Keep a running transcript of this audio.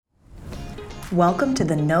Welcome to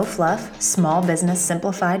the No Fluff Small Business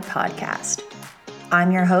Simplified podcast. I'm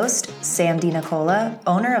your host, Sam DiNicola,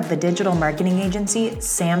 owner of the digital marketing agency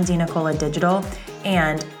Sam DiNicola Digital,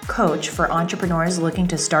 and coach for entrepreneurs looking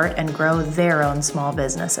to start and grow their own small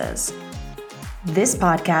businesses. This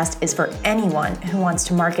podcast is for anyone who wants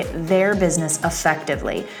to market their business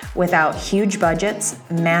effectively without huge budgets,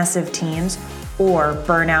 massive teams, or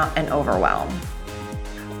burnout and overwhelm.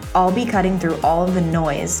 I'll be cutting through all of the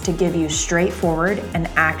noise to give you straightforward and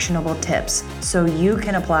actionable tips so you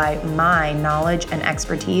can apply my knowledge and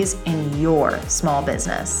expertise in your small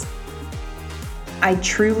business. I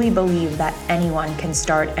truly believe that anyone can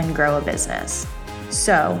start and grow a business.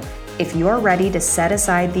 So, if you're ready to set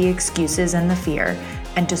aside the excuses and the fear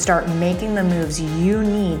and to start making the moves you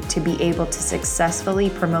need to be able to successfully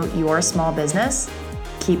promote your small business,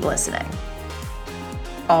 keep listening.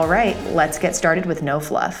 All right, let's get started with No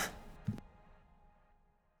Fluff.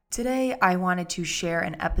 Today, I wanted to share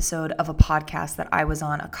an episode of a podcast that I was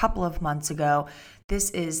on a couple of months ago. This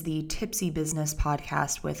is the Tipsy Business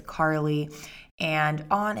Podcast with Carly, and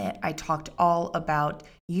on it, I talked all about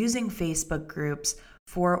using Facebook groups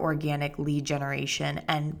for organic lead generation,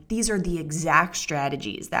 and these are the exact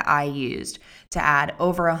strategies that I used to add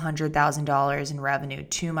over $100,000 in revenue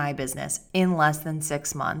to my business in less than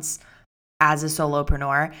 6 months as a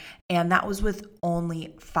solopreneur, and that was with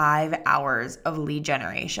only 5 hours of lead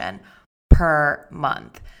generation per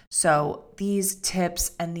month. So these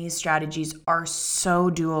tips and these strategies are so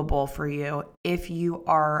doable for you if you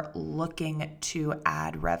are looking to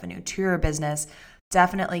add revenue to your business.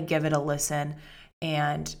 Definitely give it a listen,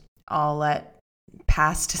 and I'll let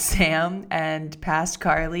past Sam and past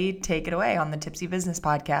Carly take it away on the Tipsy Business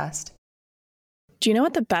Podcast. Do you know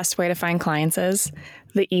what the best way to find clients is?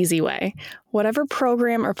 The easy way. Whatever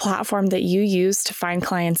program or platform that you use to find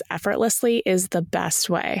clients effortlessly is the best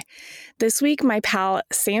way. This week, my pal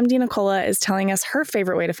Sam DiNicola is telling us her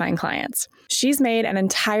favorite way to find clients. She's made an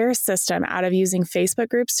entire system out of using Facebook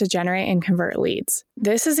groups to generate and convert leads.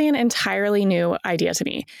 This is an entirely new idea to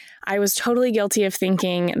me. I was totally guilty of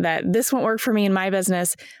thinking that this won't work for me in my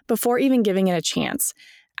business before even giving it a chance.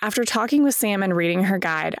 After talking with Sam and reading her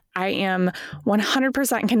guide, I am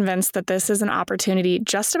 100% convinced that this is an opportunity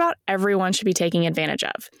just about everyone should be taking advantage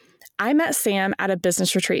of. I met Sam at a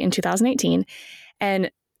business retreat in 2018, and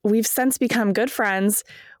we've since become good friends.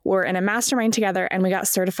 We're in a mastermind together, and we got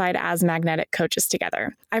certified as magnetic coaches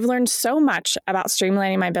together. I've learned so much about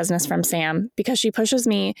streamlining my business from Sam because she pushes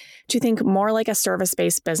me to think more like a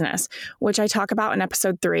service-based business, which I talk about in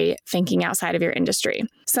episode 3, Thinking Outside of Your Industry.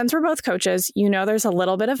 Since we're both coaches, you know there's a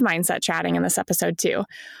little bit of mindset chatting in this episode too.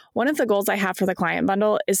 One of the goals I have for the client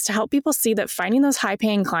bundle is to help people see that finding those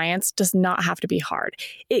high-paying clients does not have to be hard.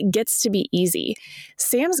 It gets to be easy.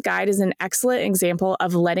 Sam's guide is an excellent example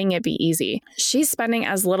of letting it be easy. She's spending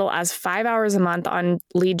as little as 5 hours a month on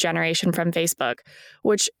lead generation from Facebook,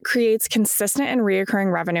 which creates consistent and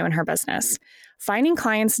reoccurring revenue in her business. Finding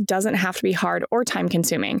clients doesn't have to be hard or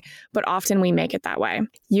time-consuming, but often we make it that way.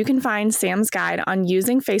 You can find Sam's guide on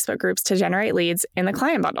using Facebook groups to generate leads in the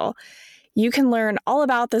client bundle. You can learn all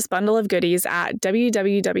about this bundle of goodies at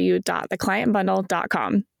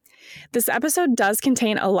www.theclientbundle.com. This episode does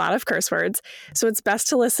contain a lot of curse words, so it's best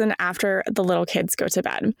to listen after the little kids go to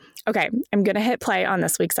bed. Okay, I'm going to hit play on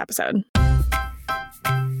this week's episode.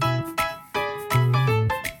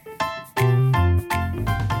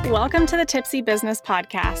 Welcome to the Tipsy Business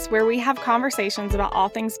Podcast, where we have conversations about all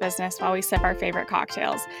things business while we sip our favorite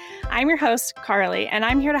cocktails. I'm your host, Carly, and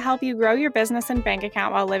I'm here to help you grow your business and bank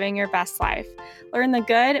account while living your best life. Learn the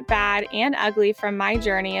good, bad, and ugly from my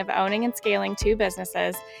journey of owning and scaling 2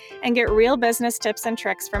 businesses, and get real business tips and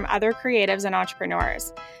tricks from other creatives and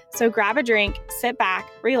entrepreneurs. So grab a drink, sit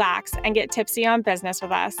back, relax, and get tipsy on business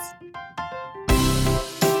with us.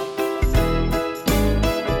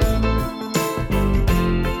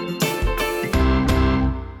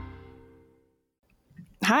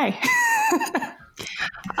 Hi.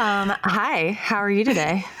 Hi, how are you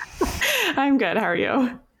today? I'm good. How are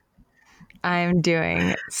you? I'm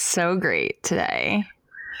doing so great today.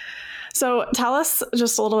 So tell us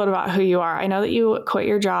just a little bit about who you are. I know that you quit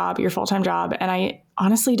your job, your full-time job, and I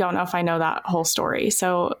honestly don't know if I know that whole story.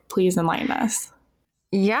 So please enlighten us.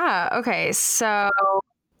 Yeah. Okay. So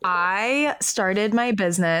I started my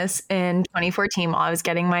business in 2014 while I was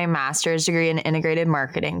getting my master's degree in integrated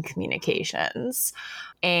marketing communications.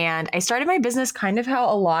 And I started my business kind of how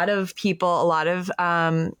a lot of people,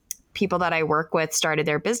 people that I work with started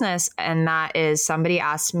their business. And that is, somebody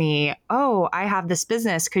asked me, oh, I have this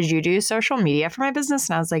business. Could you do social media for my business?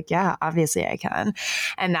 And I was like, yeah, obviously I can.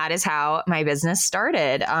 And that is how my business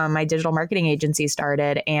started. My digital marketing agency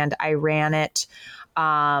started, and I ran it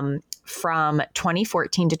from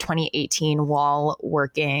 2014 to 2018 while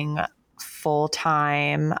working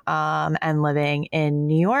full-time and living in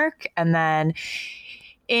New York. And then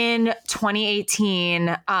in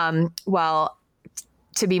 2018,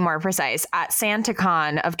 to be more precise, at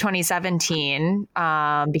SantaCon of 2017,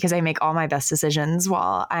 because I make all my best decisions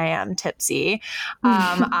while I am tipsy,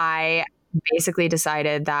 I basically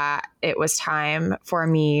decided that it was time for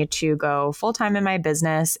me to go full-time in my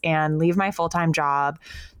business and leave my full-time job.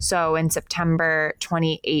 So in September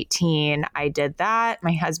 2018, I did that.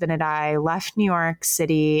 My husband and I left New York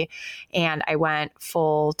City and I went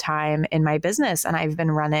full-time in my business. And I've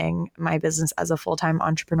been running my business as a full-time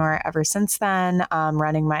entrepreneur ever since then,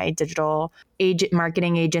 running my digital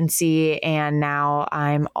marketing agency. And now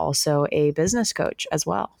I'm also a business coach as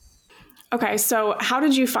well. Okay, so how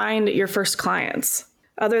did you find your first clients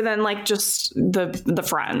other than like just the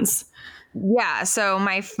friends? Yeah, so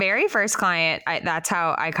my very first client, that's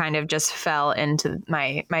how I kind of just fell into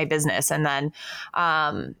my business. And then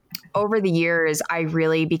over the years, I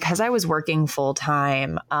really, because I was working full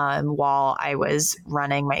time while I was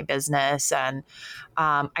running my business, and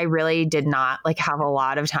I really did not like have a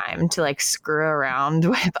lot of time to like screw around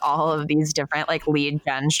with all of these different like lead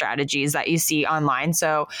gen strategies that you see online.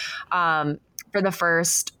 So for the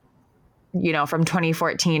first, from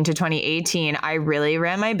 2014 to 2018, I really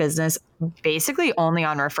ran my business basically only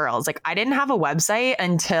on referrals. Like I didn't have a website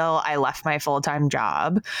until I left my full-time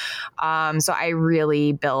job. So I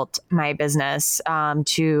really built my business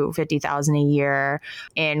to $50,000 a year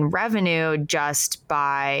in revenue just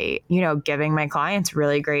by, giving my clients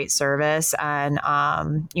really great service and,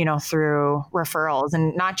 through referrals,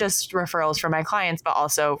 and not just referrals from my clients, but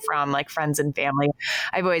also from like friends and family.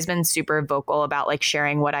 I've always been super vocal about like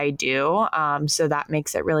sharing what I do. So that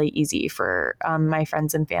makes it really easy for my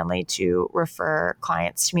friends and family to refer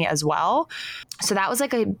clients to me as well. So that was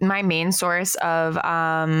like my main source of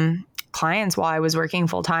clients while I was working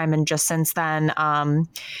full time. And just since then,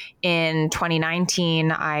 in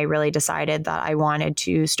 2019, I really decided that I wanted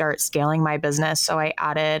to start scaling my business. So I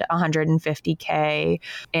added $150K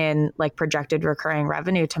in like projected recurring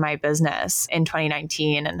revenue to my business in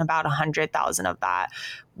 2019. And about 100,000 of that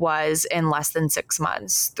was in less than 6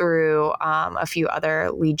 months through a few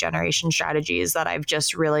other lead generation strategies that I've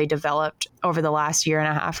just really developed over the last year and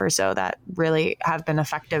a half or so that really have been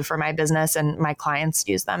effective for my business, and my clients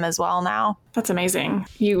use them as well now. That's amazing.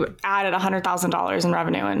 You added $100,000 in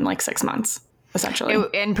revenue in like 6 months. Essentially.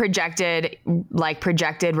 In projected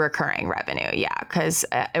recurring revenue. Yeah. Cause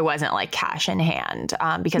it wasn't like cash in hand.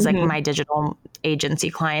 Because like my digital agency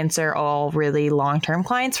clients are all really long-term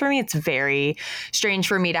clients for me. It's very strange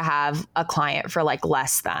for me to have a client for like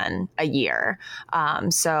less than a year.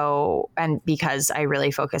 And because I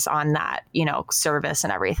really focus on that, service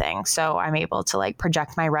and everything. So I'm able to like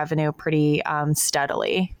project my revenue pretty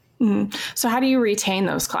steadily. Mm-hmm. So how do you retain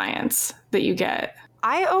those clients that you get?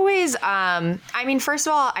 I always, first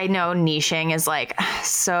of all, I know niching is like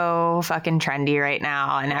so fucking trendy right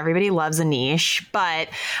now and everybody loves a niche. But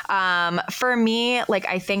for me, like,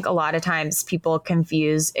 I think a lot of times people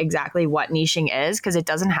confuse exactly what niching is, because it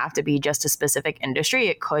doesn't have to be just a specific industry.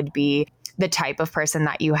 It could be the type of person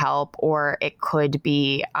that you help, or it could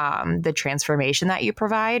be the transformation that you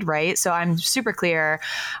provide, right? So I'm super clear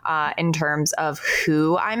in terms of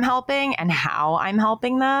who I'm helping and how I'm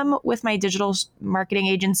helping them with my digital marketing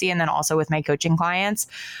agency, and then also with my coaching clients.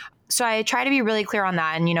 So I try to be really clear on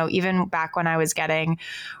that. And, even back when I was getting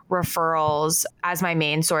referrals as my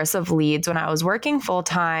main source of leads when I was working full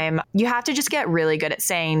time, you have to just get really good at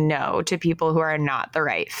saying no to people who are not the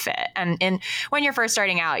right fit. And when you're first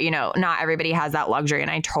starting out, not everybody has that luxury, and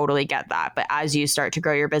I totally get that. But as you start to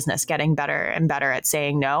grow your business, getting better and better at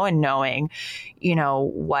saying no and knowing,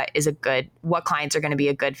 what clients are going to be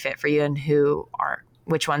a good fit for you and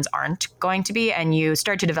which ones aren't going to be. And you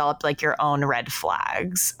start to develop like your own red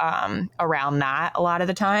flags around that a lot of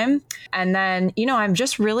the time. And then, I'm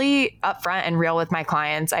just really upfront and real with my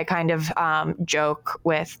clients. I kind of joke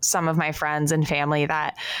with some of my friends and family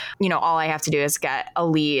that, all I have to do is get a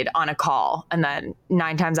lead on a call, and then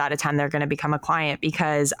 9 times out of 10, they're going to become a client,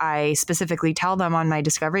 because I specifically tell them on my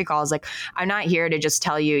discovery calls, like, I'm not here to just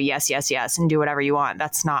tell you yes, yes, yes, and do whatever you want.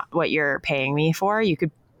 That's not what you're paying me for. You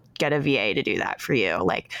could get a VA to do that for you.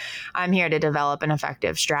 Like, I'm here to develop an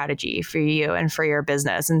effective strategy for you and for your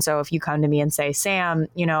business. And so if you come to me and say, Sam,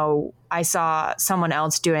 I saw someone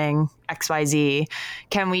else doing XYZ.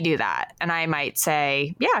 Can we do that? And I might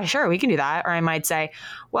say, yeah, sure, we can do that. Or I might say,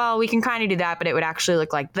 well, we can kind of do that, but it would actually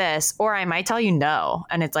look like this. Or I might tell you no.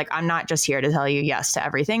 And it's like, I'm not just here to tell you yes to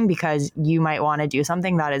everything, because you might want to do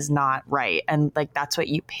something that is not right. And like, that's what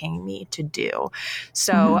you pay me to do.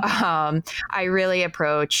 So I really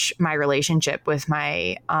approach my relationship with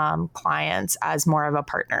my clients as more of a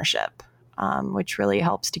partnership, which really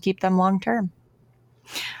helps to keep them long term.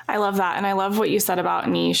 I love that. And I love what you said about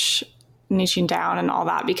niching down and all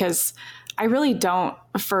that, because I really don't,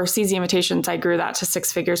 for CZ Invitations, I grew that to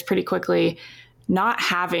 6 figures pretty quickly, not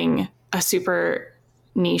having a super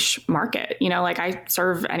niche market. You know, like I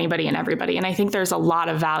serve anybody and everybody. And I think there's a lot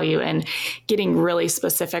of value in getting really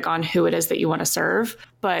specific on who it is that you want to serve,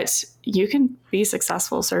 but you can be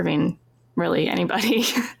successful serving really anybody.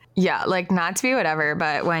 Yeah, like not to be whatever,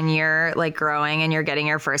 but when you're like growing and you're getting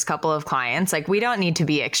your first couple of clients, like we don't need to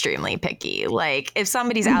be extremely picky. Like if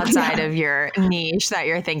somebody's outside of your niche that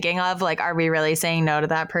you're thinking of, like, are we really saying no to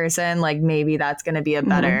that person? Like maybe that's going to be a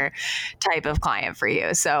better type of client for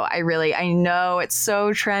you. So I know it's so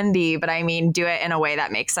trendy, but I mean, do it in a way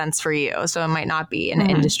that makes sense for you. So it might not be an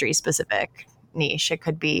industry specific niche. It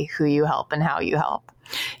could be who you help and how you help.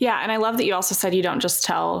 Yeah. And I love that you also said you don't just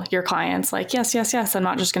tell your clients like, yes, yes, yes, I'm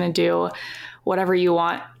not just going to do whatever you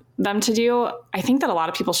want them to do. I think that a lot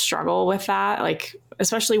of people struggle with that. Like,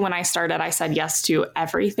 especially when I started, I said yes to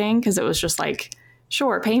everything because it was just like,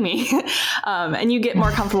 sure, pay me. And you get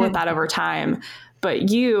more comfortable with that over time. But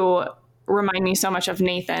you remind me so much of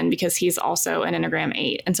Nathan because he's also an Enneagram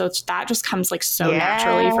 8. And so that just comes like so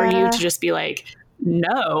naturally for you to just be like,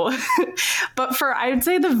 no. But for, I would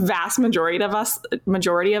say the vast majority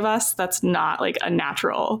of us, that's not like a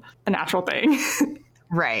natural thing.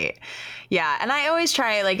 Right. Yeah. And I always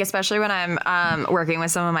try, like, especially when I'm working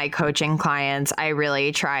with some of my coaching clients, I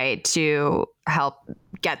really try to help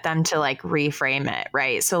get them to like reframe it.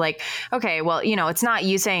 Right. So like, okay, well, you know, it's not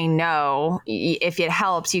you saying no. If it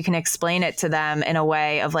helps, you can explain it to them in a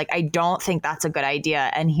way of like, I don't think that's a good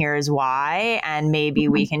idea. And here's why. And maybe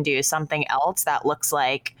we can do something else that looks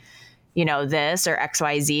like, you know, this or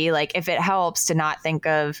XYZ. Like if it helps to not think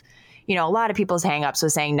of, you know, a lot of people's hangups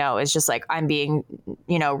with saying no is just like, I'm being,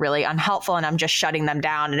 you know, really unhelpful and I'm just shutting them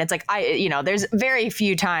down. And it's like, there's very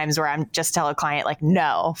few times where I'm just tell a client like,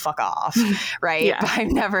 no, fuck off. Right. Yeah. But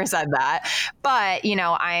I've never said that. But, you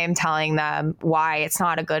know, I am telling them why it's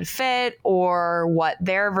not a good fit or what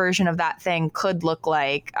their version of that thing could look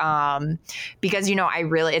like. Because, you know,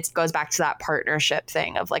 it goes back to that partnership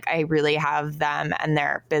thing of like, I really have them and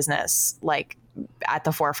their business like at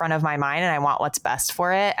the forefront of my mind and I want what's best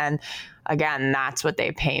for it. And again, that's what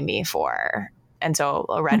they pay me for. And so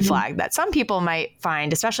a red flag that some people might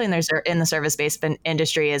find, especially in the service-based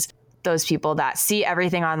industry, is those people that see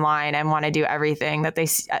everything online and want to do everything that they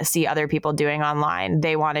see other people doing online.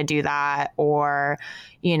 They want to do that. Or,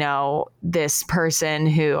 you know, this person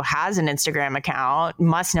who has an Instagram account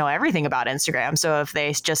must know everything about Instagram. So if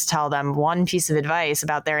they just tell them one piece of advice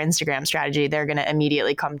about their Instagram strategy, they're going to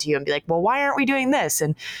immediately come to you and be like, well, why aren't we doing this?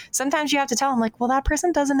 And sometimes you have to tell them like, well, that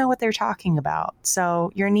person doesn't know what they're talking about.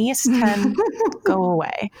 So your niece can go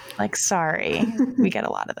away. Like, sorry, we get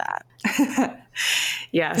a lot of that.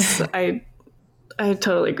 Yes, I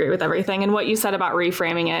totally agree with everything. And what you said about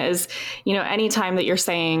reframing it is, you know, anytime that you're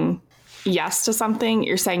saying yes to something,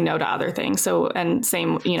 you're saying no to other things. So, and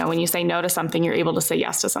same, you know, when you say no to something, you're able to say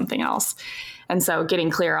yes to something else. And so getting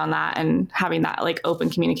clear on that and having that like open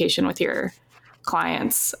communication with your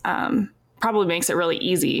clients probably makes it really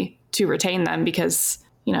easy to retain them because,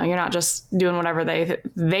 you know, you're not just doing whatever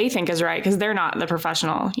they think is right because they're not the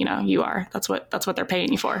professional, you know, you are. That's what they're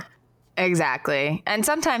paying you for. Exactly. And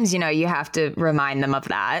sometimes, you know, you have to remind them of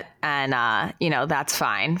that. And, you know, that's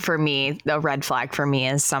fine. For me, the red flag for me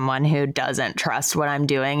is someone who doesn't trust what I'm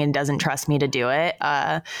doing and doesn't trust me to do it.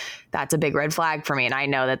 That's a big red flag for me. And I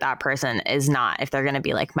know that person is not, if they're going to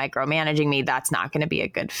be like micromanaging me, that's not going to be a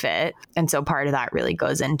good fit. And so part of that really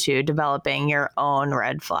goes into developing your own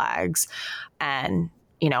red flags. And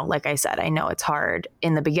you know, like I said, I know it's hard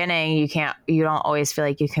in the beginning. You don't always feel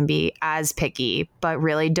like you can be as picky, but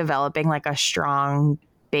really developing like a strong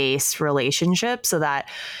base relationship so that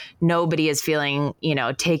nobody is feeling, you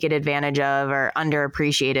know, taken advantage of or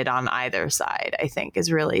underappreciated on either side, I think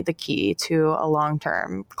is really the key to a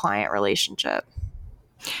long-term client relationship.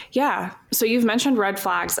 Yeah. So you've mentioned red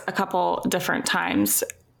flags a couple different times.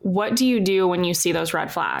 What do you do when you see those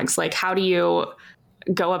red flags? Like, how do you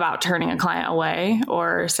go about turning a client away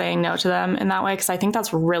or saying no to them in that way? Because I think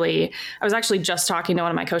that's really, I was actually just talking to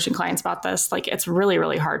one of my coaching clients about this. Like, it's really,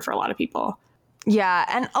 really hard for a lot of people. Yeah.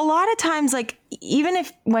 And a lot of times, like, even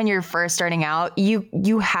if when you're first starting out,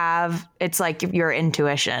 you have, it's like your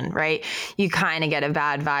intuition, right? You kind of get a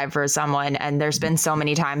bad vibe for someone. And there's been so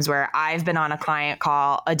many times where I've been on a client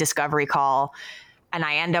call, a discovery call, and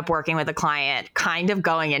I end up working with a client kind of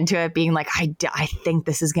going into it being like, I think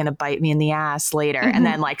this is going to bite me in the ass later. And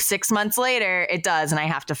then like 6 months later, it does. And I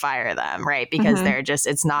have to fire them, right? Because they're just,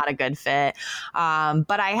 it's not a good fit.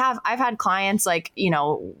 But I've had clients like,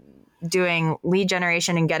 doing lead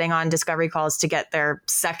generation and getting on discovery calls to get their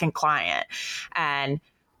second client. And,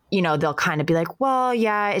 they'll kind of be like, well,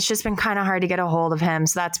 yeah, it's just been kind of hard to get a hold of him.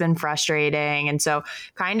 So that's been frustrating. And so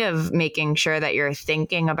kind of making sure that you're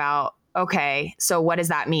thinking about, okay, so what does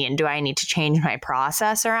that mean? Do I need to change my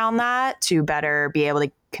process around that to better be able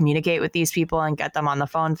to communicate with these people and get them on the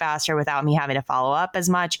phone faster without me having to follow up as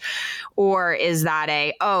much? Or is that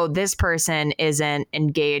this person isn't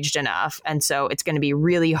engaged enough, and so it's going to be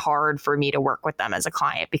really hard for me to work with them as a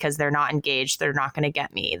client because they're not engaged. They're not going to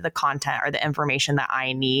get me the content or the information that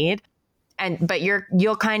I need. But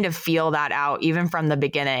you'll kind of feel that out even from the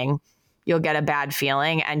beginning. You'll get a bad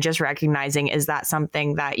feeling, and just recognizing, is that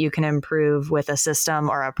something that you can improve with a system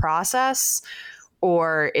or a process?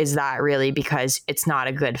 Or is that really because it's not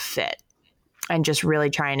a good fit? And just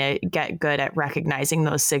really trying to get good at recognizing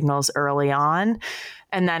those signals early on.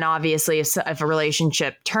 And then obviously if a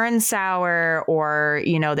relationship turns sour, or,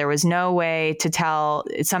 there was no way to tell,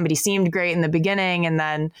 somebody seemed great in the beginning and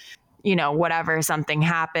then, whatever, something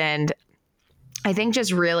happened. I think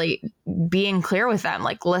just really being clear with them,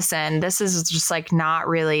 like, listen, this is just like not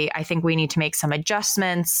really, I think we need to make some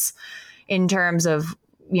adjustments in terms of,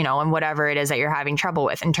 and whatever it is that you're having trouble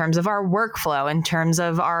with, in terms of our workflow, in terms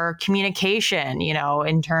of our communication,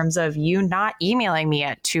 in terms of you not emailing me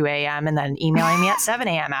at 2 a.m. and then emailing me at 7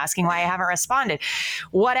 a.m. asking why I haven't responded,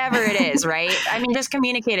 whatever it is, right? I mean, just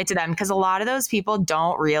communicate it to them, because a lot of those people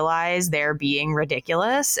don't realize they're being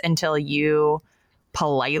ridiculous until you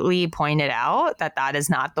politely pointed out that is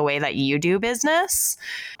not the way that you do business.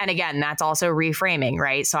 And again, that's also reframing,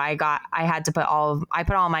 right? So I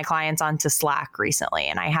put all my clients onto Slack recently,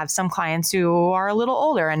 and I have some clients who are a little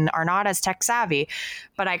older and are not as tech savvy,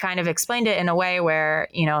 but I kind of explained it in a way where,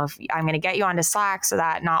 if I'm going to get you onto Slack so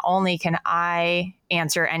that not only can I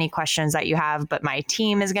answer any questions that you have, but my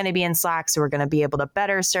team is going to be in Slack, so we're going to be able to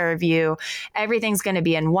better serve you. Everything's going to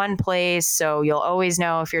be in one place, so you'll always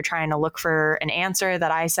know if you're trying to look for an answer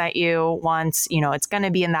that I sent you once, it's going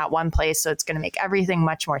to be in that one place, so it's going to make everything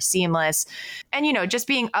much more seamless. And, just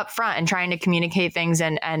being upfront and trying to communicate things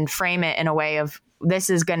and frame it in a way of,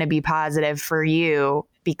 this is going to be positive for you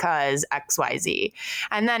because XYZ.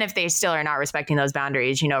 And then if they still are not respecting those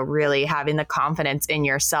boundaries, really having the confidence in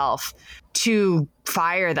yourself to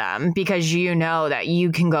fire them, because you know that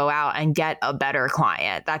you can go out and get a better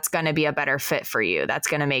client that's going to be a better fit for you. That's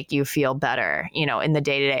going to make you feel better, in the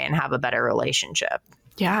day-to-day and have a better relationship.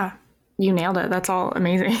 Yeah. You nailed it. That's all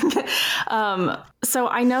amazing. So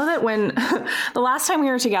I know that when the last time we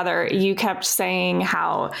were together, you kept saying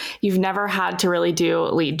how you've never had to really do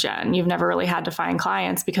lead gen. You've never really had to find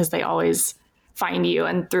clients because they always find you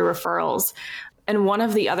and through referrals. And one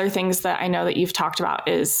of the other things that I know that you've talked about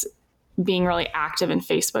is being really active in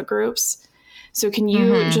Facebook groups. So can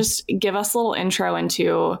you just give us a little intro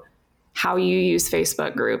into how you use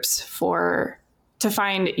Facebook groups to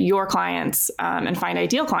find your clients and find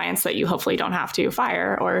ideal clients that you hopefully don't have to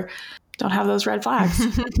fire or don't have those red flags?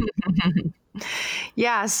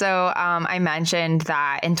 Yeah. So I mentioned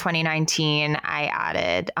that in 2019, I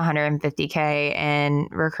added $150K in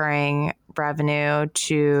recurring revenue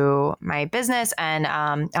to my business, and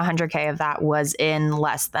 $100K of that was in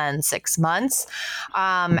less than 6 months.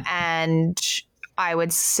 And I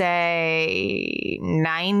would say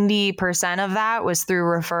 90% of that was through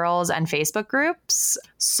referrals and Facebook groups.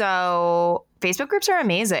 So Facebook groups are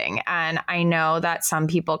amazing. And I know that some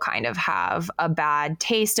people kind of have a bad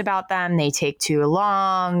taste about them. They take too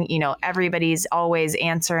long. Everybody's always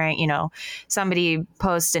answering, somebody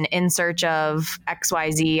posts an in search of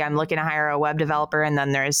XYZ, I'm looking to hire a web developer. And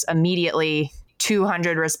then there's immediately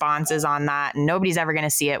 200 responses on that, and nobody's ever going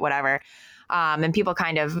to see it, whatever. And people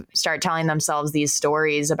kind of start telling themselves these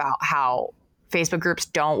stories about how Facebook groups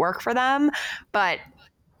don't work for them. But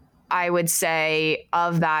I would say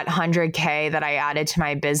of that $100K that I added to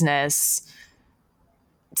my business,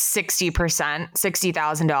 60%,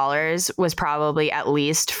 $60,000 was probably at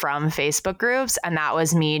least from Facebook groups. And that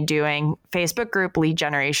was me doing Facebook group lead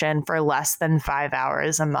generation for less than 5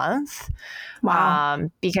 hours a month. Wow.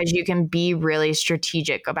 Because you can be really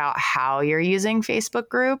strategic about how you're using Facebook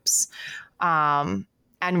groups. And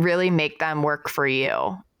really make them work for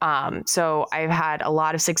you. So I've had a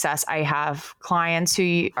lot of success. I have clients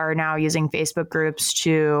who are now using Facebook groups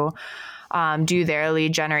to do their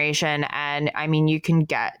lead generation. And I mean, you can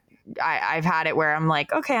get, I've had it where I'm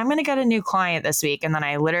like, okay, I'm going to get a new client this week. And then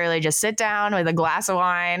I literally just sit down with a glass of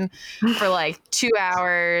wine for like 2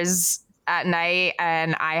 hours at night.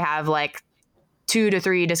 And I have like 2 to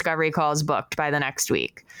 3 discovery calls booked by the next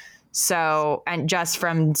week. So, and just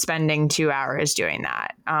from spending 2 hours doing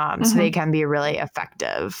that. So they can be really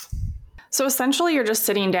effective. So essentially you're just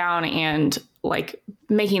sitting down and like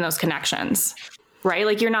making those connections, right?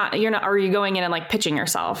 Like you're not, are you going in and like pitching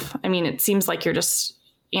yourself? I mean, it seems like you're just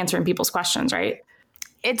answering people's questions, right?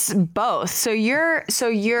 It's both. So you're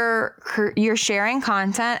sharing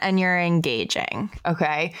content and you're engaging.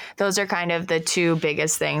 Okay. Those are kind of the 2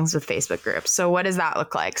 biggest things with Facebook groups. So what does that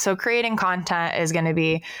look like? So creating content is going to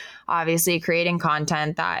be obviously creating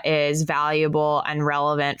content that is valuable and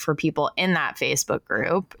relevant for people in that Facebook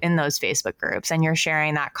group, in those Facebook groups. And you're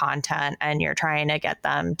sharing that content and you're trying to get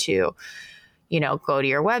them to, go to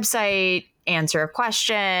your website, answer a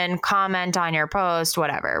question, comment on your post,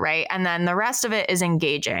 whatever, right? And then the rest of it is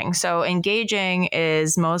engaging. So engaging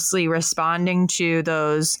is mostly responding to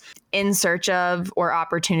those in search of or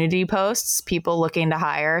opportunity posts, people looking to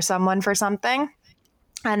hire someone for something.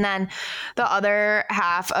 And then the other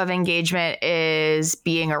half of engagement is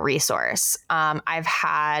being a resource. I've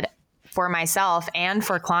had for myself and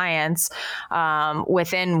for clients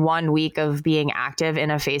within 1 week of being active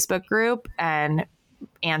in a Facebook group and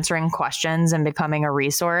answering questions and becoming a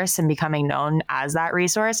resource and becoming known as that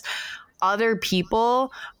resource, other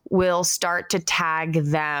people will start to tag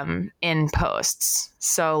them in posts.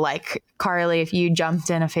 So like Carly, if you jumped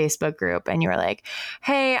in a Facebook group and you were like,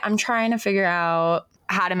 hey, I'm trying to figure out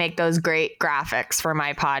how to make those great graphics for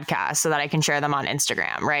my podcast so that I can share them on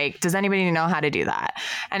Instagram, right? Does anybody know how to do that?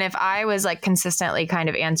 And if I was like consistently kind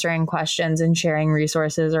of answering questions and sharing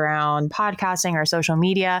resources around podcasting or social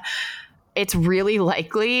media, it's really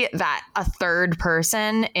likely that a third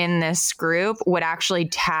person in this group would actually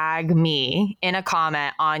tag me in a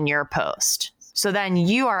comment on your post. So then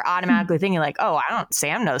you are automatically thinking like, oh,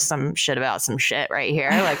 Sam knows some shit about some shit right here.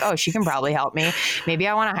 Like, oh, she can probably help me. Maybe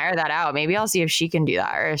I want to hire that out. Maybe I'll see if she can do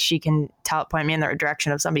that or if she can point me in the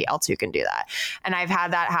direction of somebody else who can do that. And I've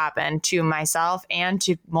had that happen to myself and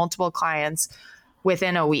to multiple clients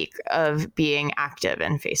within a week of being active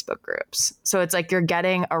in Facebook groups. So it's like you're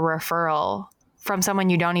getting a referral from someone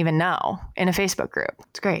you don't even know in a Facebook group.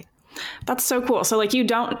 It's great. That's so cool. So like you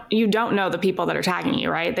don't know the people that are tagging you,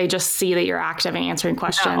 right? They just see that you're active and answering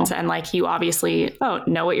questions and like you obviously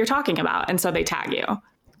know what you're talking about. And so they tag you.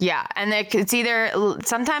 Yeah. And it's either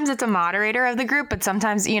sometimes it's a moderator of the group, but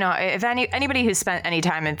sometimes, if anybody who's spent any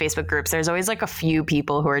time in Facebook groups, there's always like a few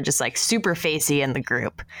people who are just like super facey in the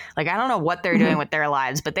group. Like, I don't know what they're doing with their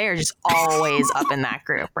lives, but they are just always up in that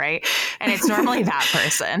group. Right. And it's normally that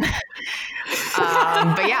person.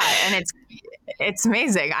 But yeah, and it's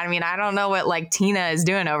amazing. I mean, I don't know what like Tina is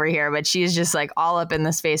doing over here, but she's just like all up in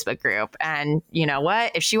this Facebook group. And you know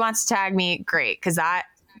what? If she wants to tag me, great. Because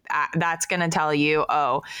that's going to tell you,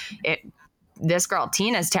 this girl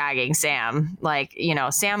Tina's tagging Sam. Like,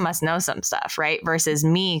 Sam must know some stuff, right? Versus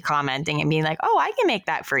me commenting and being like, oh, I can make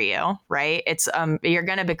that for you, right? It's you're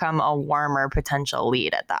going to become a warmer potential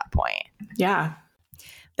lead at that point. Yeah.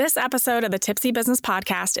 This episode of the Tipsy Business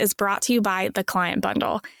Podcast is brought to you by the Client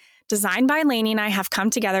Bundle. Designed by Lainey and I have come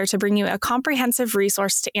together to bring you a comprehensive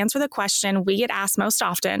resource to answer the question we get asked most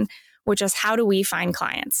often, which is how do we find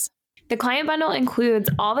clients? The Client Bundle includes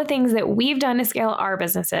all the things that we've done to scale our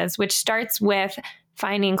businesses, which starts with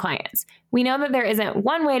finding clients. We know that there isn't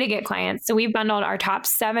one way to get clients, so we've bundled our top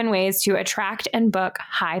 7 ways to attract and book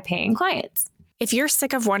high-paying clients. If you're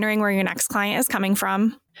sick of wondering where your next client is coming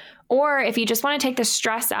from, or if you just want to take the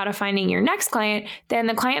stress out of finding your next client, then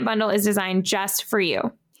the Client Bundle is designed just for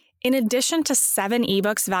you. In addition to 7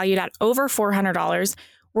 ebooks valued at over $400,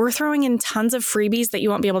 we're throwing in tons of freebies that you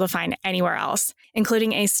won't be able to find anywhere else,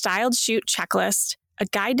 including a styled shoot checklist, a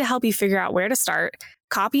guide to help you figure out where to start,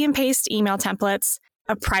 copy and paste email templates,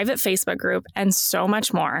 a private Facebook group, and so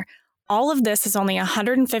much more. All of this is only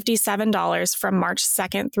 $157 from March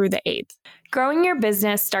 2nd through the 8th. Growing your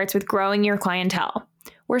business starts with growing your clientele.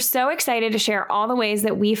 We're so excited to share all the ways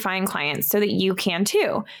that we find clients so that you can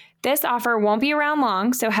too. This offer won't be around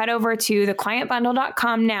long, so head over to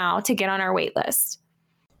theclientbundle.com now to get on our wait list.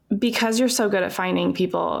 Because you're so good at finding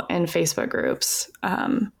people in Facebook groups,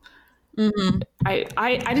 I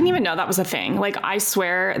didn't even know that was a thing. Like, I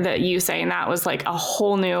swear that you saying that was like a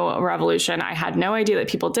whole new revolution. I had no idea that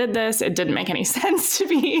people did this. It didn't make any sense to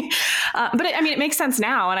me. But it makes sense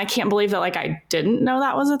now. And I can't believe that like I didn't know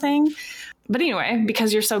that was a thing. But anyway,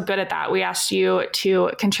 because you're so good at that, we asked you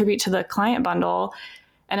to contribute to the client bundle.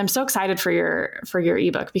 And I'm so excited for your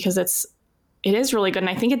ebook because it is really good. And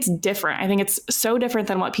I think it's different. I think it's so different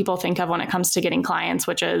than what people think of when it comes to getting clients,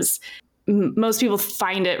 which is most people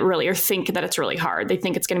find it really, or think that it's really hard. They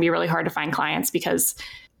think it's going to be really hard to find clients because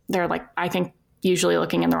they're like, I think, usually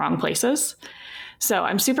looking in the wrong places. So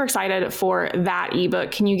I'm super excited for that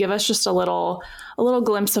ebook. Can you give us just a little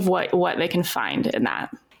glimpse of what they can find in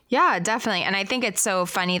that? Yeah, definitely. And I think it's so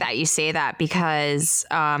funny that you say that because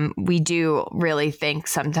we do really think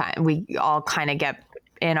sometimes we all kind of get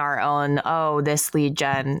in our own, oh, this lead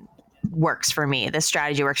gen works for me, this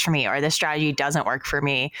strategy works for me, or this strategy doesn't work for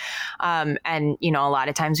me. And, a lot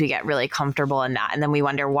of times we get really comfortable in that. And then we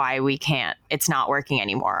wonder why it's not working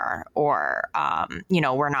anymore. Or,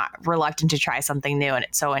 we're not reluctant to try something new. And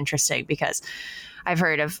it's so interesting because I've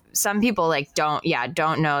heard of some people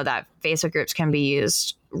don't know that Facebook groups can be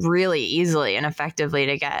used really easily and effectively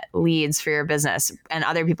to get leads for your business. And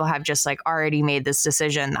other people have just already made this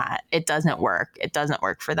decision that it doesn't work. It doesn't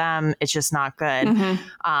work for them. It's just not good.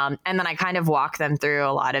 Mm-hmm. And then I kind of walk them through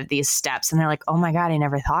a lot of these steps and they're like, oh my God, I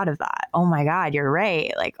never thought of that. Oh my God, you're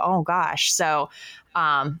right. Oh gosh. So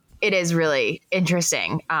it is really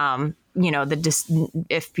interesting.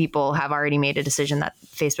 If people have already made a decision that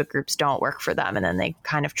Facebook groups don't work for them and then they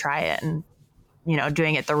kind of try it and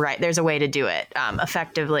doing it there's a way to do it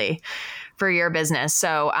effectively for your business.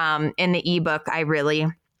 So in the ebook, I really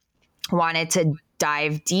wanted to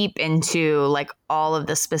dive deep into all of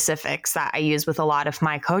the specifics that I use with a lot of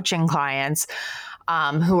my coaching clients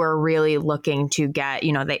who are really looking to get,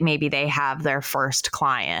 maybe they have their first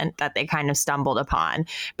client that they kind of stumbled upon,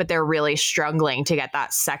 but they're really struggling to get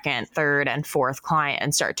that second, third, and fourth client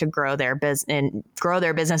and start to grow their business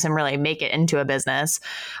and really make it into a business.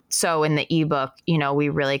 So in the ebook, we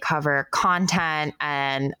really cover content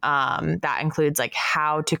and that includes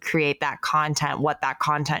how to create that content, what that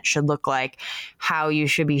content should look like, how you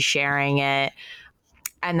should be sharing it,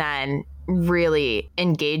 and then really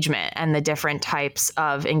engagement and the different types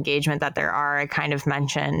of engagement that there are. I kind of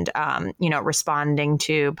mentioned, responding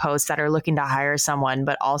to posts that are looking to hire someone,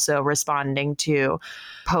 but also responding to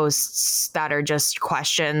posts that are just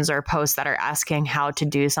questions or posts that are asking how to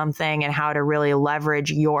do something and how to really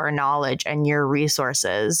leverage your knowledge and your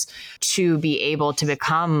resources to be able to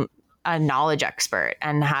become a knowledge expert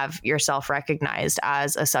and have yourself recognized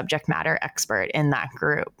as a subject matter expert in that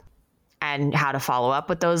group. And how to follow up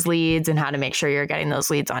with those leads and how to make sure you're getting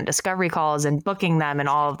those leads on discovery calls and booking them and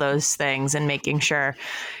all of those things and making sure,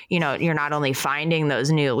 you're not only finding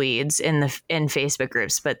those new leads in Facebook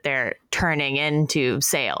groups, but they're turning into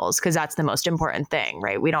sales, because that's the most important thing,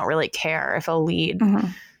 right? We don't really care if a lead, mm-hmm.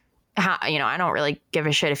 I don't really give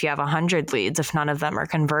a shit if you have 100 leads. If none of them are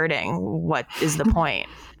converting, what is the point?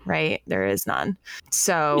 Right? There is none.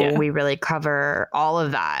 So we really cover all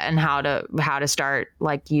of that and how to start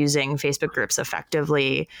using Facebook groups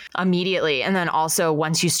effectively immediately. And then also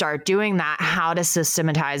once you start doing that, how to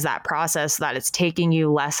systematize that process so that it's taking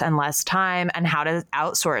you less and less time, and how to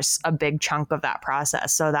outsource a big chunk of that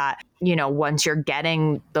process so that, once you're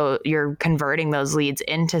you're converting those leads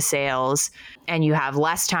into sales and you have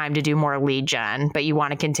less time to do more lead gen, but you want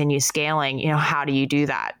to continue scaling, how do you do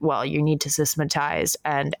that? Well, you need to systematize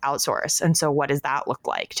and outsource. And so what does that look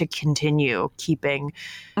like to continue keeping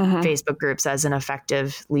mm-hmm. Facebook groups as an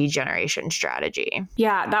effective lead generation strategy?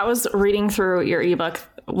 Yeah, that was reading through your ebook.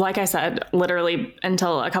 Like I said, literally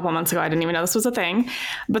until a couple of months ago, I didn't even know this was a thing.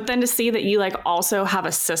 But then to see that you also have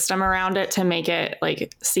a system around it to make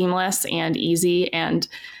it seamless and easy and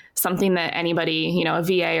something that anybody, a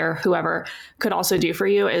VA or whoever could also do for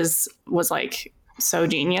you was so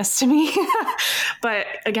genius to me. But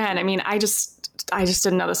again, I just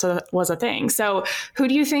didn't know this was a thing. So who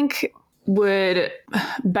do you think would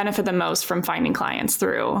benefit the most from finding clients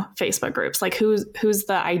through Facebook groups? Who's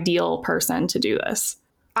the ideal person to do this?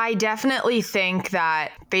 I definitely think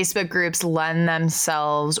that Facebook groups lend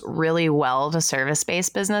themselves really well to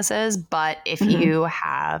service-based businesses. But if mm-hmm. you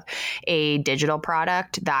have a digital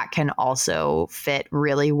product, that can also fit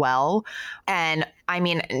really well. And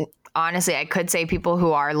honestly, I could say people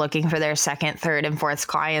who are looking for their second, third, and fourth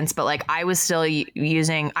clients, but I was still I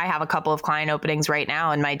have a couple of client openings right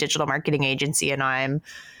now in my digital marketing agency, and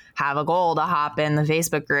have a goal to hop in the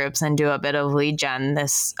Facebook groups and do a bit of lead gen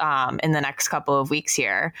this in the next couple of weeks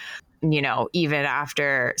here, even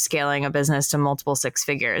after scaling a business to multiple six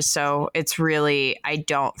figures. So it's really, I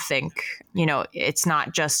don't think, it's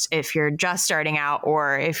not just if you're just starting out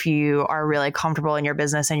or if you are really comfortable in your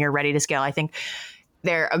business and you're ready to scale. I think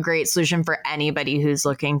they're a great solution for anybody who's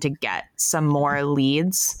looking to get some more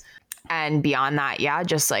leads And beyond that, yeah,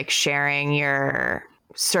 just like sharing your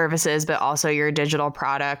services, but also your digital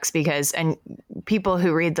products, because, and people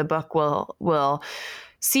who read the book will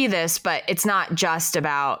see this, but it's not just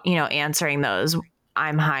about, you know, answering those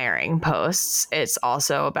I'm hiring posts. It's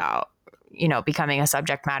also about, you know, becoming a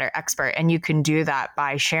subject matter expert. And you can do that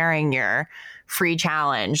by sharing your free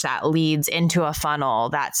challenge that leads into a funnel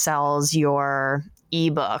that sells your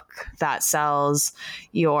ebook, that sells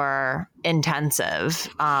your intensive.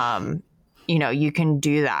 You know, you can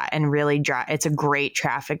do that and really it's a great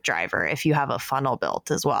traffic driver if you have a funnel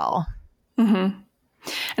built as well. Mm-hmm.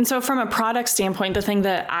 And so from a product standpoint, the thing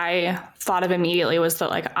that I thought of immediately was that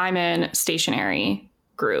like I'm in stationary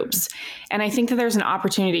groups. And I think that there's an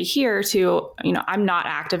opportunity here to, you know, I'm not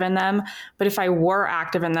active in them, but if I were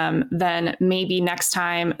active in them, then maybe next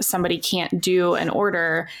time somebody can't do an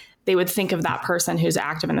order, they would think of that person who's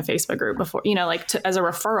active in the Facebook group before, you know, like as a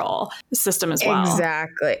referral system as well.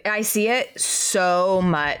 Exactly. I see it so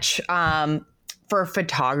much for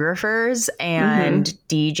photographers and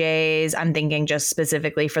DJs. I'm thinking just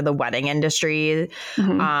specifically for the wedding industry.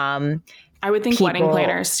 I would think wedding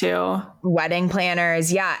planners too. Wedding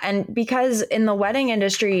planners. Yeah. And because in the wedding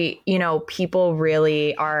industry, you know, people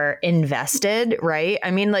really are invested, right? I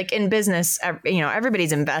mean, like in business, you know,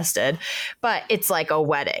 everybody's invested, but it's like a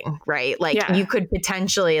wedding, right? Like you could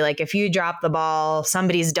potentially, like if you drop the ball,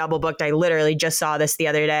 somebody's double booked. I literally just saw this the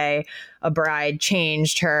other day. A bride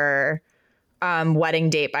changed her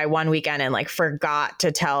wedding date by one weekend and like forgot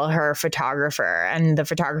to tell her photographer, and the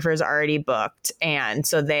photographer's already booked. And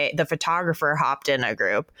so the photographer hopped in a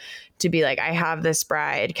group to be like, I have this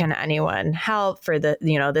bride. Can anyone help for the,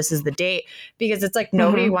 you know, this is the date, because it's like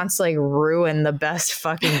nobody wants to like ruin the best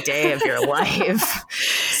fucking day of your life.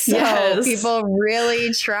 So people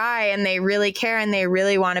really try and they really care and they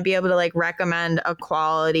really want to be able to like recommend a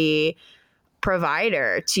quality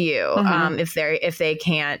provider to you if they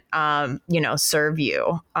can't you know, serve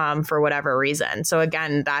you for whatever reason. So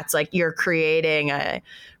again, that's like you're creating a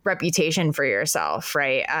reputation for yourself,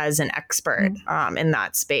 right, as an expert in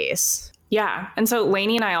that space. Yeah. And so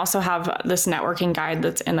Lainey and I also have this networking guide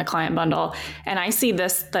that's in the client bundle. And I see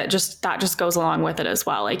this, that just goes along with it as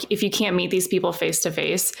well. Like if you can't meet these people face to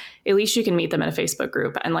face, at least you can meet them in a Facebook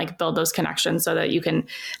group and like build those connections so that you can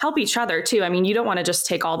help each other too. I mean, you don't want to just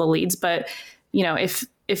take all the leads, but you know, if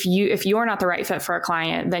you're not the right fit for a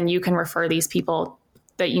client, then you can refer these people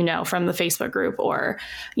that you know from the Facebook group, or,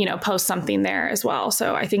 you know, post something there as well.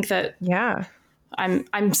 So I think that,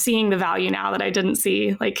 I'm seeing the value now that I didn't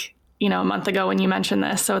see like, you know, a month ago when you mentioned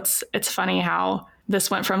this. So it's funny how this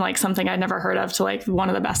went from like something I'd never heard of to like one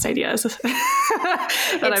of the best ideas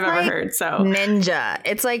that I've ever heard. So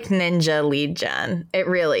it's like ninja lead gen. It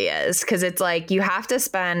really is. Cause it's like, you have to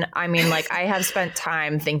spend, I mean, like I have spent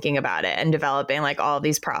time thinking about it and developing like all of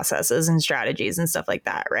these processes and strategies and stuff like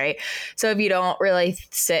that. Right. So if you don't really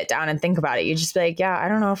sit down and think about it, you just be like, yeah, I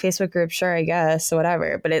don't know, Facebook group, sure, I guess,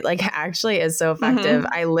 whatever. But it like actually is so effective.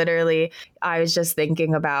 I was just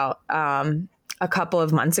thinking about, a couple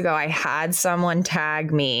of months ago, I had someone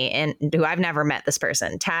tag me, and who I've never met this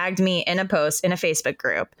person, tagged me in a post in a Facebook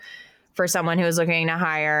group for someone who was looking to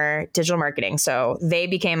hire digital marketing. So they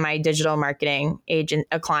became my digital marketing agent,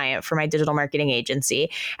 a client for my digital marketing agency.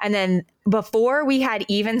 And then before we had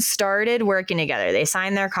even started working together, they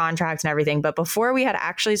signed their contracts and everything. But before we had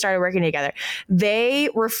actually started working together, they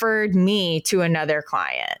referred me to another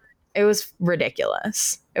client. It was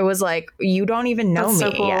ridiculous. It was like, you don't even know me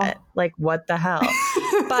yet. Like, what the hell?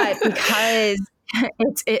 But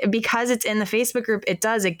because it's in the Facebook group, it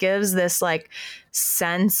gives this like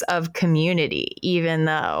sense of community, even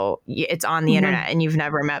though it's on the internet and you've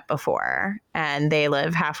never met before and they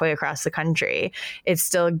live halfway across the country. It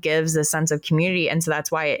still gives a sense of community. And so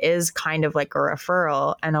that's why it is kind of like a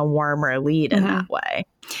referral and a warmer lead in that way.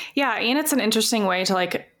 Yeah. And it's an interesting way to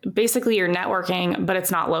like, basically you're networking, but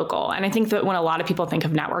it's not local. And I think that when a lot of people think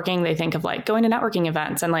of networking, they think of like going to networking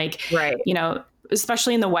events and like, you know,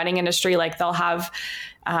 especially in the wedding industry, like they'll have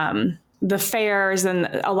the fairs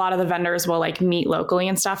and a lot of the vendors will like meet locally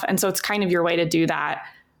and stuff. And so it's kind of your way to do that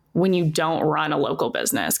when you don't run a local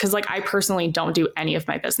business. Cause like I personally don't do any of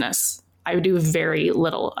my business. I do very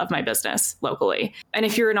little of my business locally. And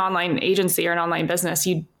if you're an online agency or an online business,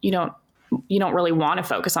 you don't really want to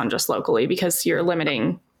focus on just locally because you're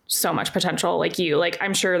limiting so much potential. Like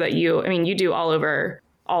I'm sure that you do all over,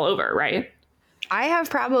 right? I have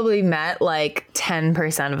probably met like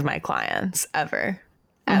 10% of my clients ever.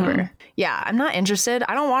 ever. Mm-hmm. Yeah, I'm not interested.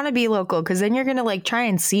 I don't want to be local because then you're going to like try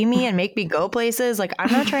and see me and make me go places. Like,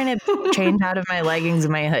 I'm not trying to change out of my leggings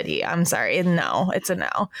and my hoodie. I'm sorry. No, it's a no.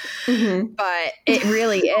 Mm-hmm. But it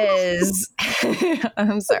really is.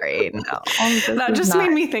 I'm sorry. No. That just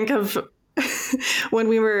made me think of when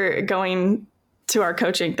we were going to our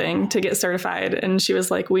coaching thing to get certified, and she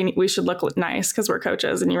was like, we should look nice because we're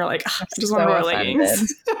coaches, and you were like, I just want to wear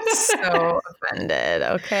leggings. So offended.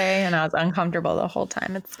 Okay. And I was uncomfortable the whole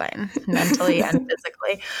time. It's fine, mentally and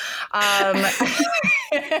physically.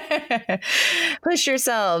 Push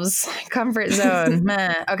yourselves, comfort zone.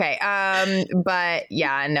 Okay. But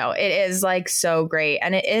yeah, no, it is like so great,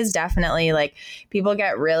 and it is definitely like people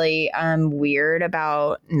get really weird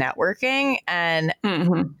about networking, and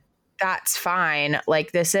that's fine. Like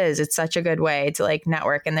it's such a good way to like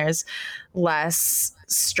network, and there's less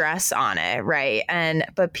stress on it. Right.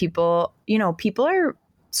 But people are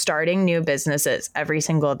starting new businesses every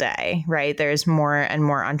single day, right? There's more and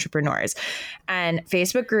more entrepreneurs, and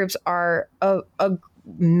Facebook groups are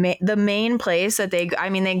the main place that they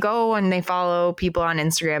go and they follow people on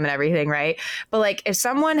Instagram and everything, right? But like if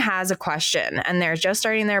someone has a question and they're just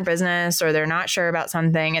starting their business or they're not sure about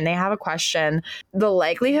something and they have a question, the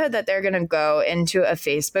likelihood that they're going to go into a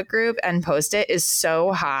Facebook group and post it is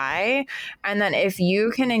so high. And then if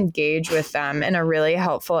you can engage with them in a really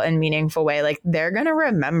helpful and meaningful way, like they're going to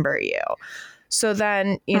remember you. So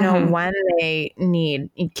then, when you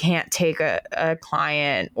can't take a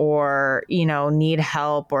client or, need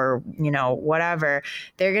help or, whatever,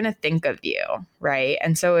 they're going to think of you. Right.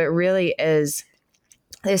 And so it really is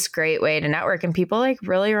this great way to network, and people like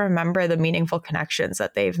really remember the meaningful connections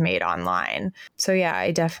that they've made online. So yeah,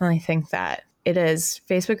 I definitely think that it is.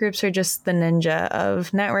 Facebook groups are just the ninja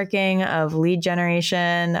of networking, of lead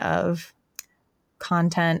generation, of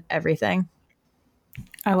content, everything.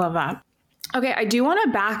 I love that. Okay, I do want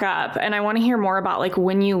to back up, and I want to hear more about like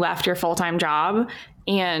when you left your full-time job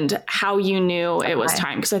and how you knew it was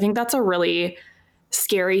time. Because I think that's a really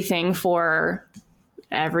scary thing for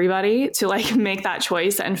everybody to like make that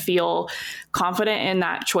choice and feel confident in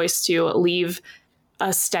that choice to leave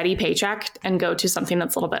a steady paycheck and go to something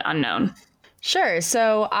that's a little bit unknown. Sure.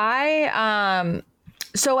 So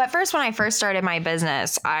So at first, when I first started my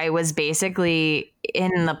business, I was basically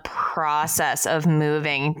in the process of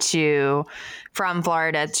moving from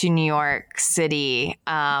Florida to New York City.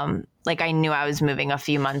 Like I knew I was moving a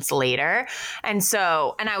few months later. And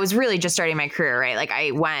I was really just starting my career, right? Like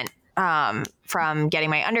I went from getting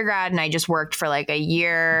my undergrad and I just worked for like a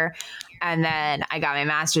year, and then I got my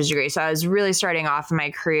master's degree. So I was really starting off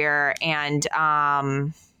my career, and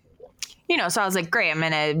so I was like, great, I'm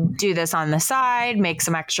going to do this on the side, make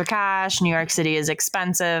some extra cash. New York City is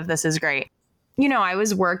expensive. This is great. I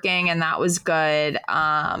was working, and that was good.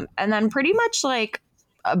 And then pretty much like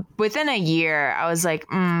within a year, I was like,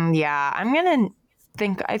 yeah, I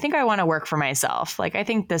think I want to work for myself. Like, I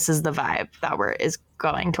think this is the vibe that is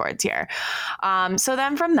going towards here. So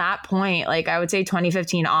then from that point, like I would say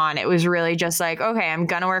 2015 on, it was really just like, okay, I'm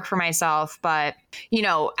going to work for myself. But,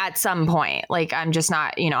 at some point, like I'm just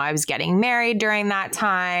not, I was getting married during that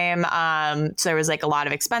time. So there was like a lot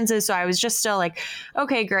of expenses. So I was just still like,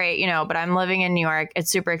 okay, great, but I'm living in New York. It's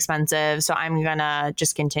super expensive. So I'm going to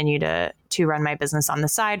just continue to run my business on the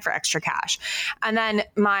side for extra cash. And then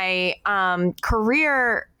my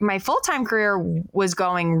my full-time career was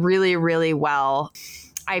going really, really well.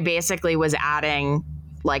 I basically was adding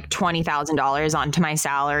like $20,000 onto my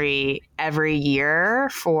salary every year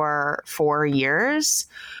for 4 years.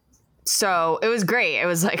 So it was great. It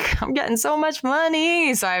was like, I'm getting so much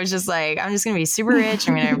money. So I was just like, I'm just going to be super rich.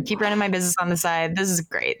 I'm going to keep running my business on the side. This is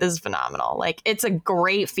great. This is phenomenal. Like, it's a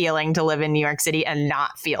great feeling to live in New York City and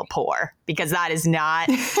not feel poor, because that is not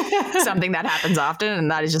something that happens often.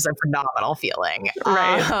 And that is just a phenomenal feeling.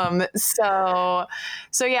 Right. So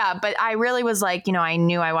yeah, but I really was like, I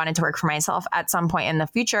knew I wanted to work for myself at some point in the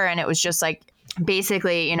future. And it was just like,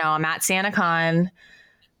 basically, I'm at SantaCon,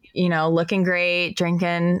 looking great,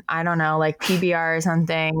 drinking, I don't know, like PBR or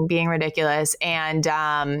something, being ridiculous. And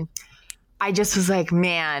I just was like,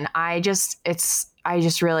 man, I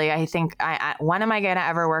think when am I going to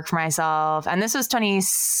ever work for myself? And this was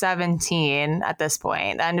 2017 at this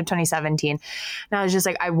point, the end of 2017. And I was just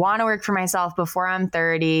like, I want to work for myself before I'm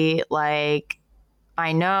 30. Like,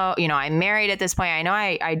 I know, I'm married at this point. I know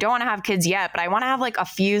I don't want to have kids yet, but I want to have like a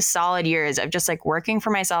few solid years of just like working for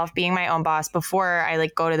myself, being my own boss before I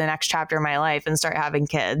like go to the next chapter of my life and start having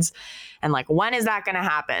kids. And like, when is that going to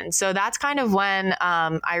happen? So that's kind of when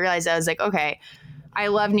I realized I was like, okay, I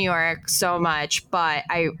love New York so much, but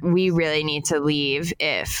we really need to leave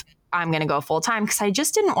if I'm going to go full time, because I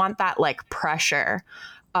just didn't want that like pressure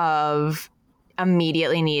of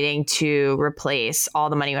immediately needing to replace all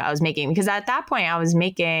the money I was making, because at that point I was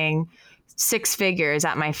making 6 figures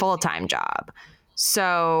at my full-time job.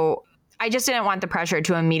 So I just didn't want the pressure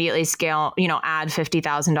to immediately scale, add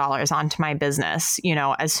 $50,000 onto my business,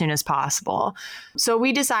 as soon as possible. So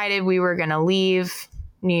we decided we were going to leave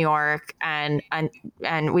New York and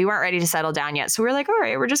we weren't ready to settle down yet. So we were like, all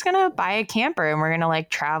right, we're just going to buy a camper and we're going to like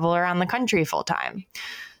travel around the country full time.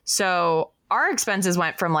 So our expenses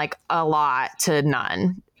went from like a lot to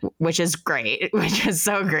none, which is great, which is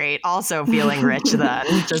so great. Also feeling rich then,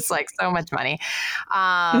 just like so much money.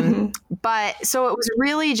 But so it was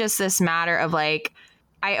really just this matter of like,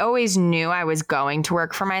 I always knew I was going to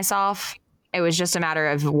work for myself. It was just a matter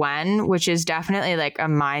of when, which is definitely like a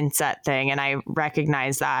mindset thing. And I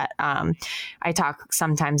recognize that. I talk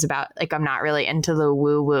sometimes about like, I'm not really into the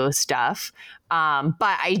woo-woo stuff.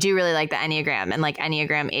 But I do really like the Enneagram, and like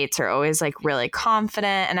Enneagram 8s are always like really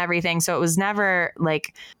confident and everything. So it was never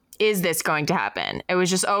like, is this going to happen? It was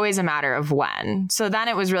just always a matter of when. So then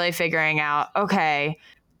it was really figuring out, okay,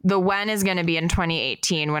 the when is going to be in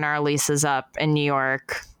 2018 when our lease is up in New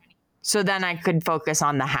York. So then I could focus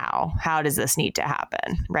on the how. How does this need to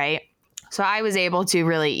happen? Right. So I was able to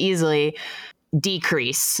really easily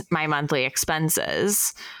decrease my monthly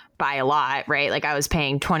expenses by a lot, right? Like I was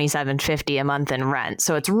paying $27.50 a month in rent.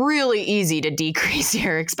 So it's really easy to decrease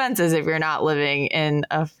your expenses if you're not living in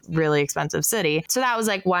a really expensive city. So that was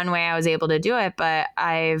like one way I was able to do it. But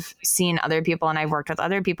I've seen other people and I've worked with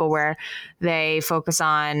other people where they focus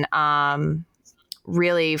on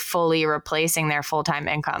really fully replacing their full-time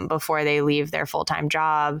income before they leave their full-time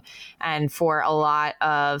job. And for a lot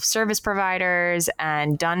of service providers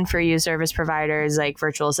and done-for-you service providers like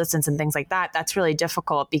virtual assistants and things like that, that's really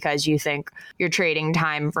difficult because you think you're trading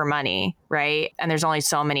time for money, right? And there's only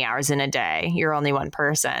so many hours in a day. You're only one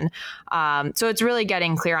person. So it's really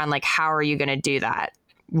getting clear on like, how are you going to do that?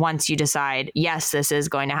 Once you decide, yes, this is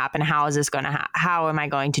going to happen, how is this going to how am I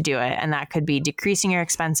going to do it? And that could be decreasing your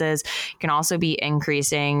expenses. It can also be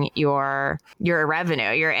increasing your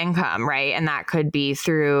revenue, your income, right? And that could be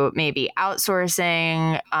through maybe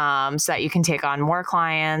outsourcing so that you can take on more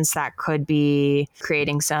clients. That could be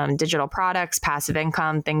creating some digital products, passive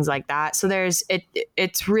income, things like that. So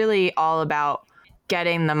it's really all about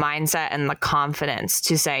getting the mindset and the confidence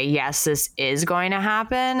to say, yes, this is going to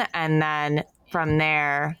happen. And then from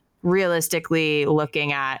there, realistically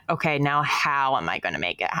looking at, okay, now how am I going to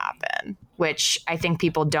make it happen? Which I think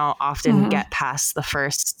people don't often get past the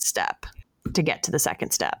first step to get to the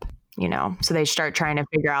second step, So they start trying to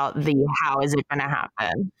figure out how is it going to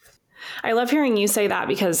happen? I love hearing you say that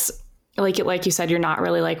because like you said, you're not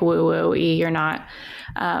really like woo-woo-y. You're not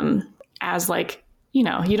as like, you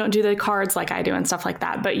don't do the cards like I do and stuff like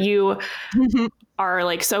that. But you are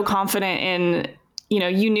like so confident in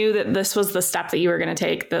you knew that this was the step that you were going to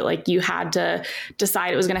take, that like you had to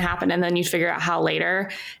decide it was going to happen and then you'd figure out how later.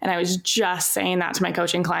 And I was just saying that to my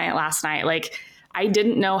coaching client last night. Like I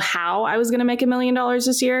didn't know how I was going to make $1 million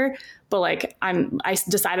this year, but like I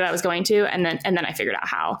decided I was going to, and then I figured out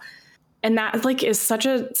how. And that like is such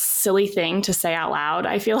a silly thing to say out loud.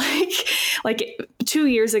 I feel like 2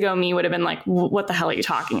 years ago, me would have been like, what the hell are you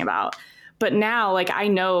talking about? But now like, I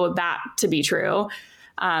know that to be true.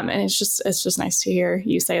 And it's just nice to hear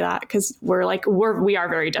you say that, because we are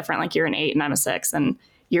very different. Like you're an 8 and I'm a 6, and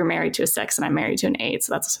you're married to a 6 and I'm married to an 8.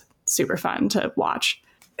 So that's super fun to watch.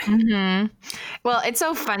 Mm-hmm. Well, it's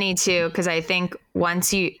so funny too, because I think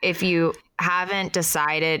if you haven't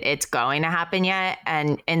decided it's going to happen yet,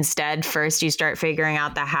 and instead first you start figuring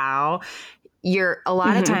out the how, a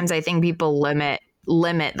lot of times I think people limit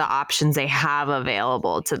the options they have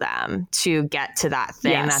available to them to get to that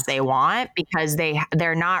thing that they want, because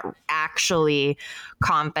they're not actually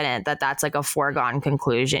confident that that's like a foregone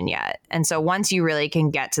conclusion yet. And so once you really can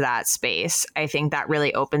get to that space, I think that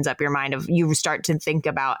really opens up your mind. You start to think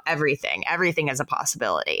about everything as a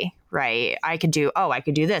possibility, right? I could do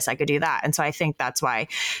this, I could do that. And so I think that's why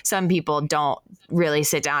some people don't really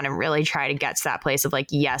sit down and really try to get to that place of like,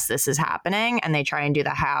 yes, this is happening. And they try and do the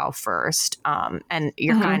how first. And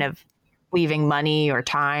you're kind of leaving money or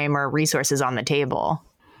time or resources on the table.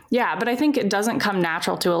 Yeah. But I think it doesn't come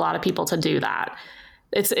natural to a lot of people to do that.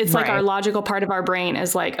 It's like our logical part of our brain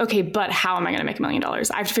is like, okay, but how am I going to make $1 million?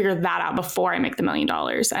 I have to figure that out before I make the $1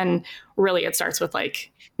 million. And really it starts with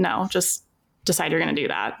like, no, just decide you're going to do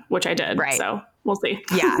that, which I did. Right. So we'll see.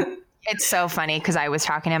 Yeah. It's so funny because I was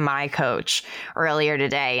talking to my coach earlier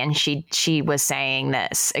today, and she was saying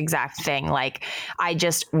this exact thing. Like, I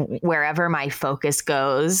just, wherever my focus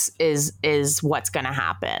goes is what's going to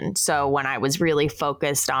happen. So when I was really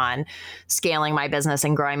focused on scaling my business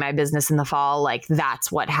and growing my business in the fall, like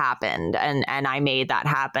that's what happened. And I made that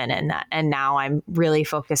happen. And now I'm really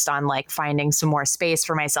focused on like finding some more space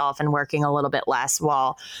for myself and working a little bit less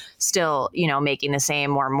while still, you know, making the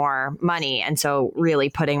same or more money. And so really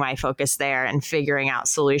putting my focus there and figuring out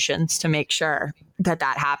solutions to make sure that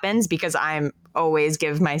happens, because I'm always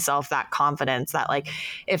give myself that confidence that like,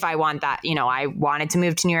 if I want that, you know, I wanted to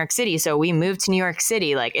move to New York City. So we moved to New York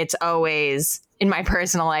City. Like, it's always in my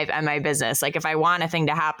personal life and my business. Like, if I want a thing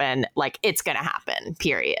to happen, like it's going to happen,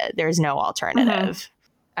 period. There's no alternative. Mm-hmm.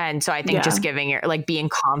 And so I think just giving being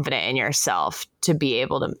confident in yourself to be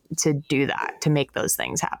able to do that, to make those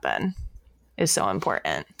things happen is so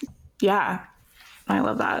important. Yeah. I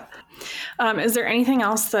love that. Is there anything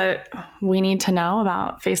else that we need to know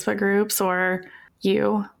about Facebook groups or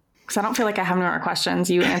you? Because I don't feel like I have any more questions.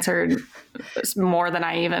 You answered more than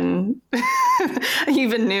I even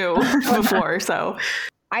knew before. So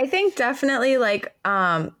I think definitely like,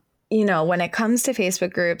 you know, when it comes to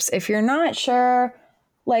Facebook groups, if you're not sure,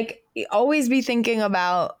 like, always be thinking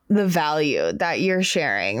about the value that you're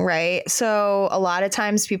sharing, right? So a lot of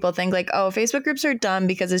times people think like, oh, Facebook groups are dumb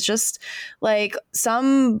because it's just like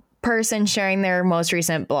some person sharing their most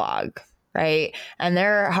recent blog, right? And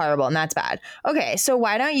they're horrible and that's bad. Okay, so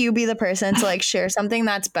why don't you be the person to like share something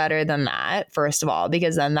that's better than that, first of all,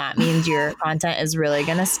 because then that means your content is really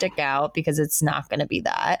going to stick out, because it's not going to be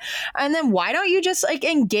that. And then why don't you just like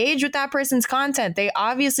engage with that person's content? They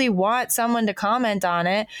obviously want someone to comment on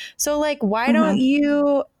it. So like, why don't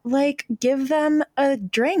you like give them a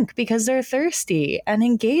drink because they're thirsty and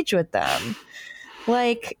engage with them?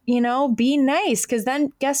 Like, you know, be nice, because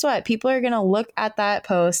then guess what? People are going to look at that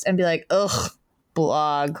post and be like, ugh,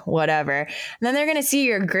 blog, whatever. And then they're going to see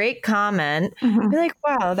your great comment, be like,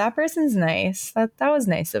 wow, that person's nice. That was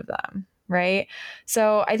nice of them. Right.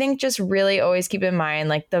 So I think just really always keep in mind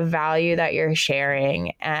like the value that you're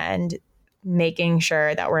sharing, and making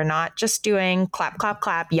sure that we're not just doing clap, clap,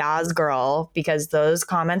 clap, yas girl, because those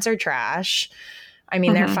comments are trash. I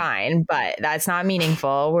mean, they're fine, but that's not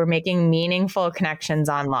meaningful. We're making meaningful connections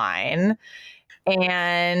online.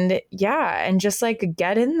 And and just like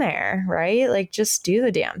get in there, right? Like just do the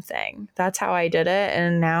damn thing. That's how I did it.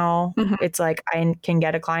 And now it's like I can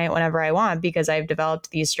get a client whenever I want because I've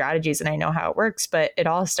developed these strategies and I know how it works. But it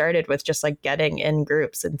all started with just like getting in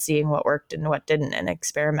groups and seeing what worked and what didn't and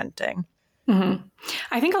experimenting.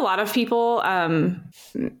 I think a lot of people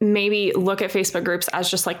maybe look at Facebook groups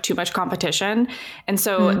as just like too much competition. And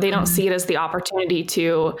so they don't see it as the opportunity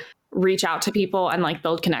to reach out to people and like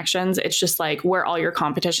build connections. It's just like where all your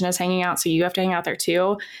competition is hanging out. So you have to hang out there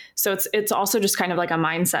too. So it's also just kind of like a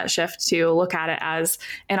mindset shift to look at it as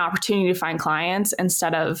an opportunity to find clients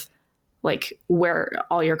instead of like where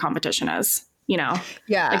all your competition is, you know?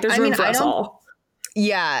 Yeah. Like there's room for us all.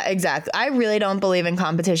 Yeah, exactly. I really don't believe in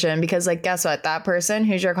competition because like, guess what? That person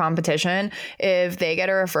who's your competition, if they get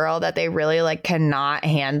a referral that they really like cannot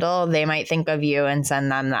handle, they might think of you and send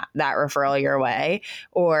them that referral your way.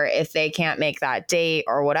 Or if they can't make that date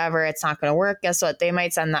or whatever, it's not going to work. Guess what? They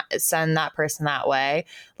might send that person that way.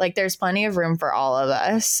 Like there's plenty of room for all of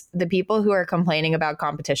us. The people who are complaining about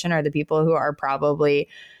competition are the people who are probably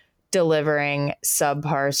delivering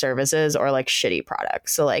subpar services or like shitty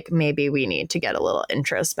products. So like maybe we need to get a little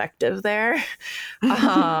introspective there.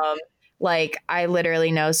 Like I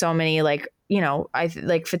literally know so many like, you know,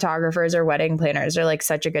 like photographers or wedding planners are like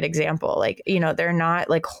such a good example. Like, you know, they're not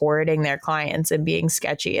like hoarding their clients and being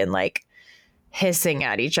sketchy and like hissing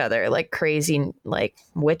at each other like crazy like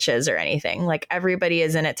witches or anything. Like everybody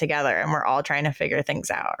is in it together and we're all trying to figure things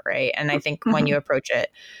out. Right. And I think when you approach it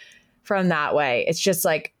from that way, it's just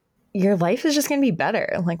like, your life is just going to be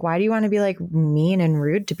better. Like, why do you want to be like mean and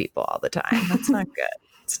rude to people all the time? That's not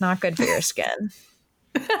good. It's not good for your skin.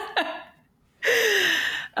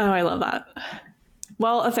 Oh, I love that.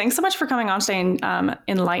 Well, thanks so much for coming on today and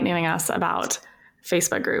enlightening us about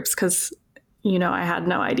Facebook groups because, you know, I had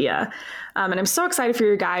no idea. And I'm so excited for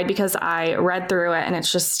your guide because I read through it and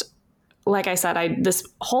it's just, like I said, this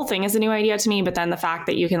whole thing is a new idea to me, but then the fact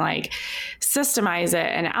that you can like systemize it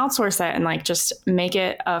and outsource it and like just make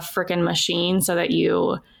it a freaking machine so that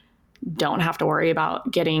you don't have to worry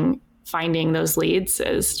about finding those leads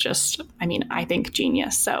is just, I mean, I think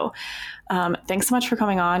genius. So thanks so much for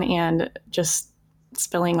coming on and just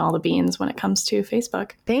spilling all the beans when it comes to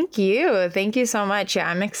Facebook. Thank you. Thank you so much. Yeah,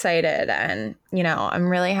 I'm excited and, you know, I'm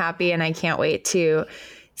really happy and I can't wait to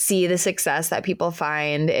see the success that people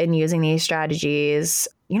find in using these strategies,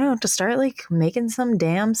 to start like making some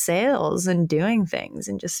damn sales and doing things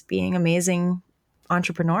and just being amazing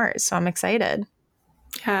entrepreneurs. So I'm excited.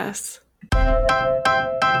 Yes.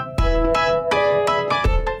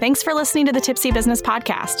 Thanks for listening to the Tipsy Business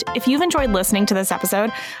Podcast. If you've enjoyed listening to this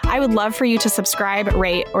episode, I would love for you to subscribe,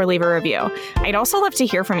 rate, or leave a review. I'd also love to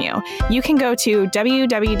hear from you. You can go to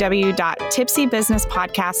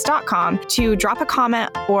www.tipsybusinesspodcast.com to drop a comment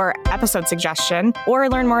or episode suggestion, or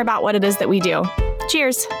learn more about what it is that we do.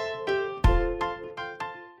 Cheers.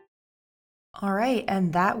 All right,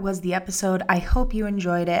 and that was the episode. I hope you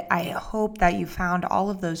enjoyed it. I hope that you found all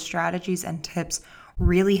of those strategies and tips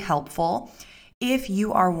really helpful. If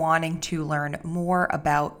you are wanting to learn more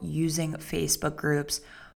about using Facebook groups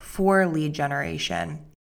for lead generation,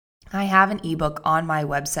 I have an ebook on my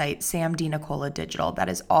website, Sam D. Nicola Digital, that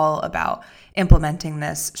is all about implementing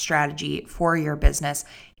this strategy for your business.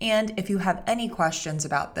 And if you have any questions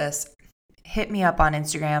about this, hit me up on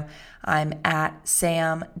Instagram. I'm at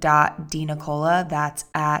sam.dnicola. That's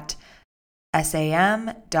at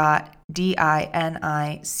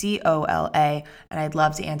sam.dinicola, and I'd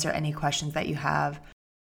love to answer any questions that you have.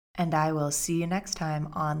 And I will see you next time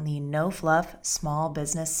on the No Fluff Small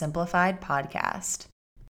Business Simplified podcast.